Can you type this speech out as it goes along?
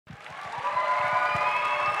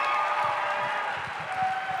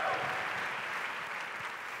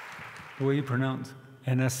the way you pronounce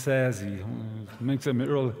Anasazi. Makes it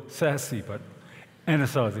real sassy, but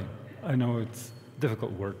Anasazi. I know it's a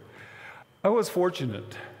difficult word. I was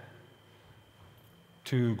fortunate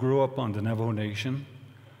to grow up on the Navajo Nation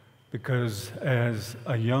because as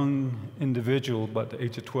a young individual, about the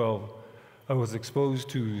age of 12, I was exposed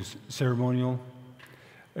to ceremonial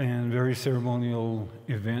and very ceremonial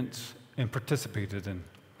events and participated in.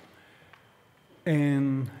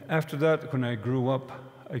 And after that, when I grew up,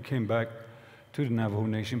 I came back to the Navajo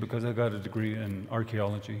Nation because I got a degree in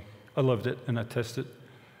archaeology. I loved it and I tested.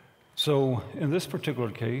 So in this particular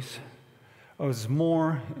case, I was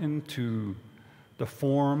more into the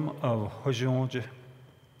form of Hojionje.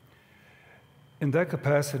 In that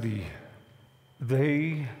capacity,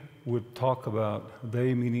 they would talk about,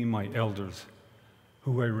 they meaning my elders,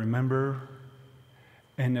 who I remember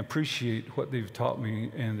and appreciate what they've taught me,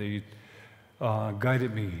 and they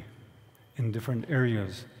guided me in different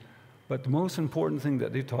areas. But the most important thing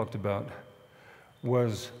that they talked about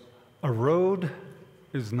was a road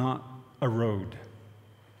is not a road.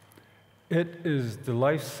 It is the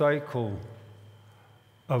life cycle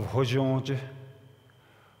of Hojionje.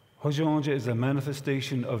 Hojionje is a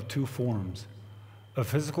manifestation of two forms, a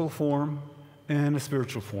physical form and a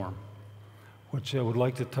spiritual form, which I would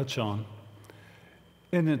like to touch on.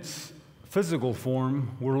 In its physical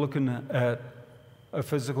form, we're looking at a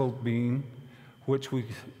physical being, which we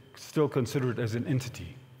still consider it as an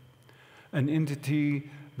entity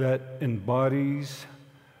that embodies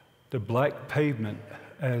the black pavement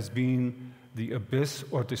as being the abyss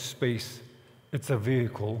or the space. It's a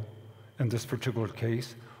vehicle in this particular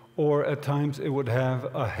case, or at times it would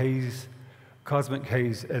have a haze, cosmic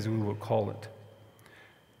haze as we would call it.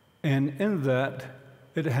 And in that,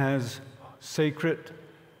 it has sacred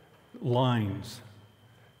lines.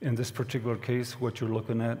 In this particular case, what you're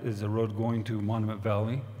looking at is a road going to Monument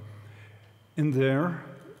Valley. In there,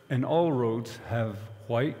 and all roads have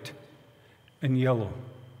white and yellow.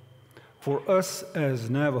 For us as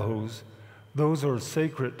Navajos, those are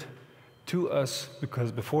sacred to us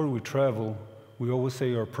because before we travel, we always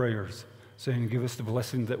say our prayers, saying, give us the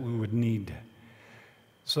blessing that we would need.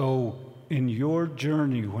 So in your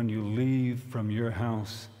journey, when you leave from your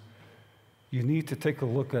house, you need to take a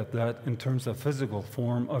look at that in terms of physical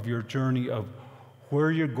form of your journey of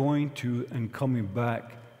where you're going to and coming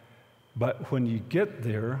back. But when you get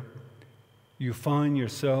there, you find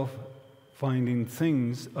yourself finding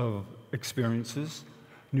things of experiences,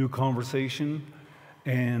 new conversation,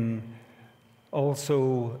 and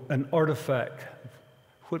also an artifact.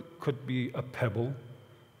 What could be a pebble,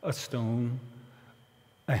 a stone,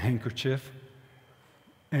 a handkerchief,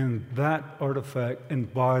 and that artifact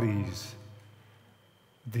embodies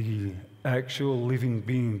the actual living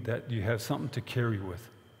being that you have something to carry with.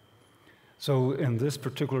 So in this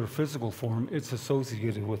particular physical form, it's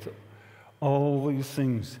associated with all these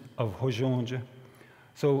things of Hojionje.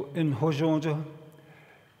 So in Hojionje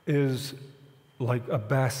is like a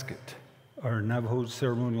basket, our Navajo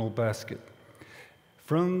ceremonial basket.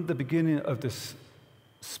 From the beginning of this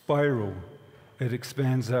spiral, it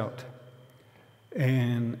expands out.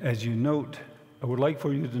 And as you note, I would like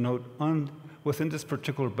for you to note, within this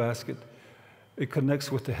particular basket, it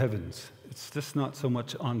connects with the heavens. It's just not so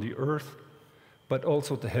much on the earth, but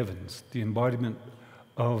also the heavens, the embodiment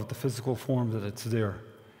of the physical form that it's there.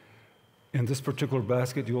 In this particular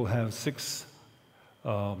basket, you'll have 6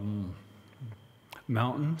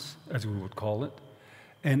 mountains, as we would call it,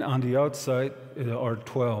 and on the outside are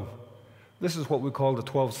 12. This is what we call the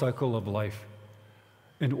 12 cycle of life.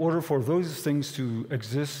 In order for those things to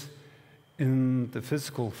exist in the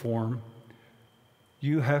physical form,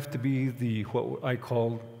 you have to be what I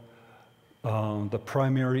call the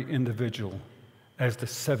primary individual as the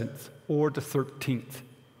 7th or the 13th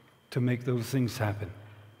to make those things happen.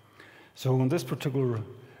 So in this particular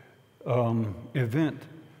event,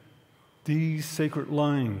 these sacred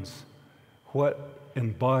lines, what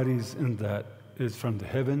embodies in that is from the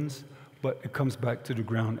heavens, but it comes back to the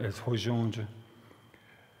ground as Hojionje.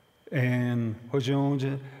 And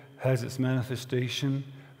Hojionje has its manifestation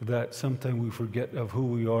that sometimes we forget of who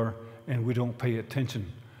we are and we don't pay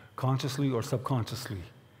attention, consciously or subconsciously.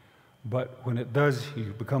 But when it does,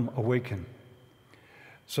 you become awakened.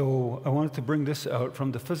 So I wanted to bring this out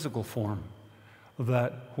from the physical form,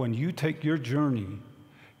 that when you take your journey,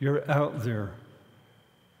 you're out there,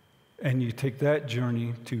 and you take that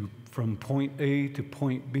journey from point A to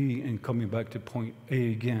point B and coming back to point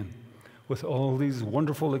A again with all these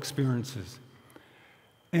wonderful experiences.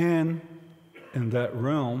 And in that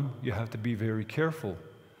realm, you have to be very careful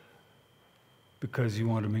because you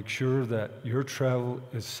want to make sure that your travel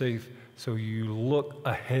is safe, so you look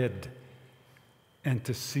ahead and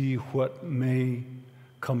to see what may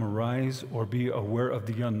come arise or be aware of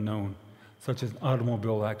the unknown, such as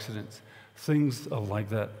automobile accidents, things like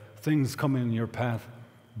that, things come in your path,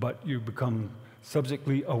 but you become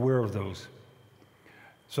subjectly aware of those.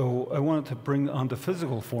 So I wanted to bring on the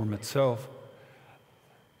physical form itself.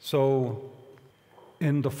 So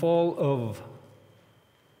in the fall of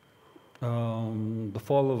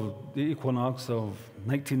the equinox of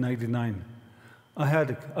 1999, I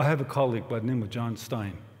have a colleague by the name of John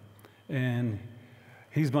Stein, and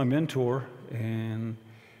he's my mentor, and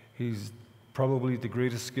he's probably the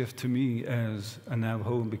greatest gift to me as a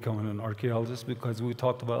Navajo in becoming an archaeologist, because we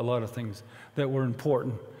talked about a lot of things that were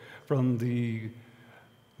important from the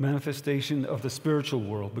manifestation of the spiritual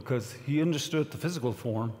world, because he understood the physical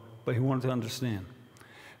form, but he wanted to understand.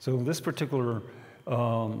 So this particular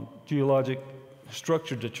geologic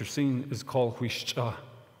structure that you're seeing is called Huishcha.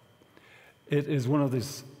 It is one of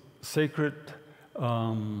these sacred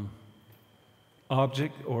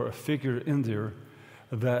object or a figure in there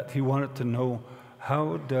that he wanted to know,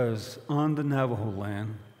 how does, on the Navajo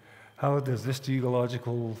land, how does this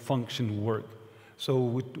geological function work? So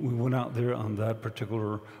we went out there on that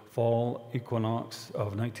particular fall equinox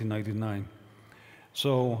of 1999.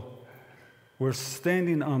 So we're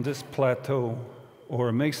standing on this plateau or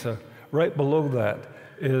a mesa. Right below that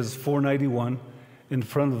is 491. In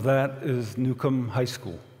front of that is Newcomb High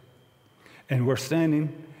School. And we're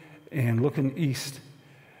standing and looking east.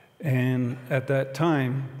 And at that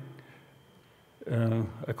time,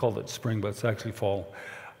 I called it spring, but it's actually fall.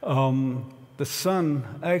 The sun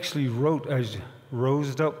actually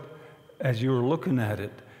rose up as you were looking at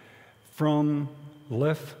it, from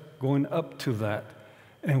left going up to that.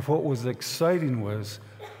 And what was exciting was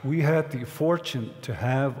we had the fortune to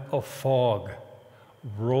have a fog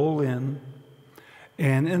roll in,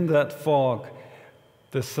 and in that fog,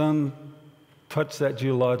 the sun touched that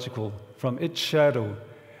geological from its shadow,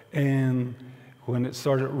 and when it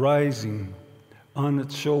started rising on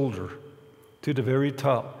its shoulder to the very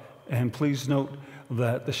top, and please note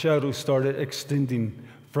that the shadow started extending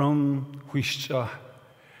from Huishcha,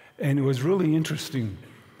 and it was really interesting.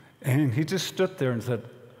 And he just stood there and said,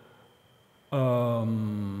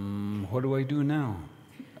 what do I do now?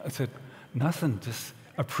 I said, nothing, just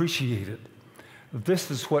appreciate it.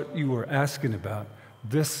 This is what you were asking about.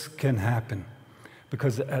 This can happen.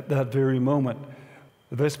 Because at that very moment,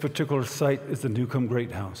 this particular site is the Newcomb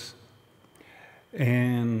Great House.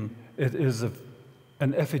 And it is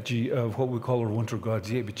an effigy of what we call our winter god,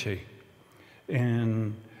 Yebiche.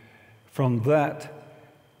 And from that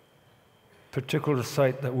particular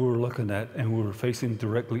site that we were looking at, and we were facing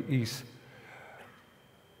directly east,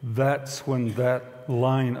 that's when that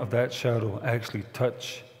line of that shadow actually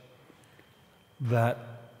touched that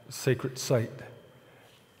sacred site.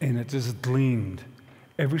 And it just gleamed.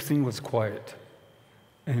 Everything was quiet.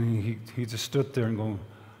 And he just stood there and going,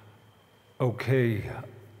 okay,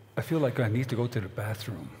 I feel like I need to go to the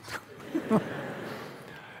bathroom.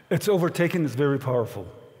 It's overtaken, it's very powerful.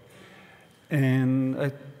 And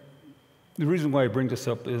the reason why I bring this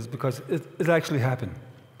up is because it actually happened.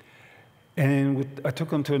 And I took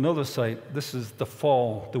him to another site. This is the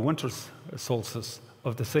fall, the winter solstice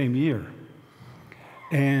of the same year.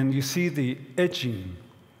 And you see the etching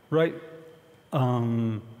right,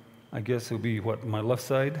 I guess it'll be what, my left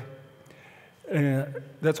side?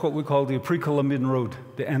 That's what we call the pre-Columbian road,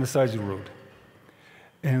 the Anasazi road.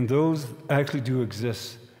 And those actually do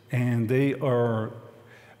exist, and they are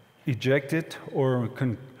ejected or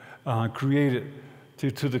created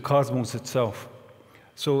to the cosmos itself.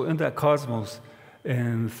 So in that cosmos,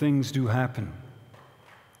 and things do happen.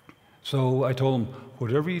 So I told him,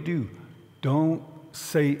 whatever you do, don't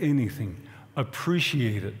say anything.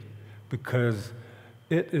 Appreciate it, because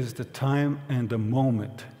it is the time and the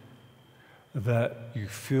moment that you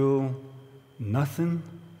feel nothing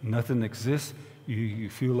exists. You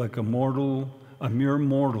feel like a mere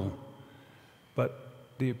mortal, but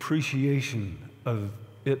the appreciation of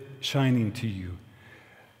it shining to you,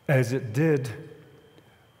 as it did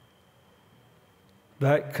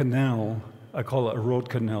that canal, I call it a road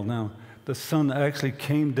canal now, the sun actually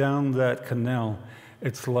came down that canal.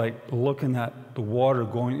 It's like looking at the water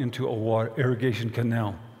going into a irrigation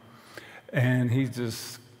canal. And he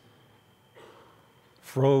just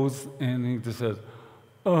froze, and he just said,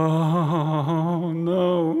 oh,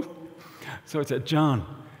 no. So I said, John,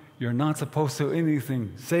 you're not supposed to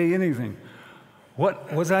say anything.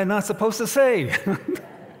 What was I not supposed to say?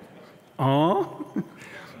 Oh?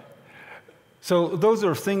 So those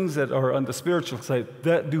are things that are on the spiritual side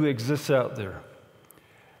that do exist out there.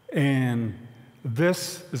 And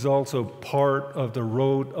this is also part of the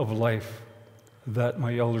road of life that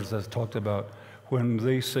my elders have talked about when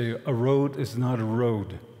they say a road is not a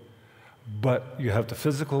road, but you have the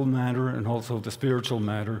physical matter and also the spiritual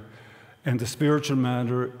matter, and the spiritual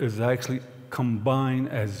matter is actually combined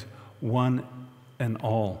as one and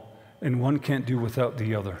all, and one can't do without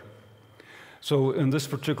the other. So in this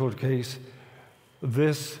particular case,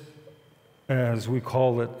 this, as we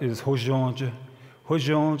call it, is Hojanja.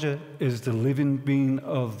 Hojanja is the living being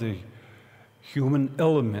of the human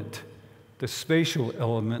element, the spatial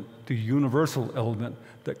element, the universal element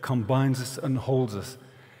that combines us and holds us.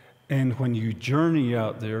 And when you journey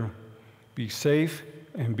out there, be safe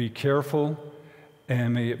and be careful,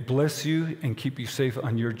 and may it bless you and keep you safe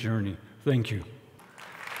on your journey. Thank you.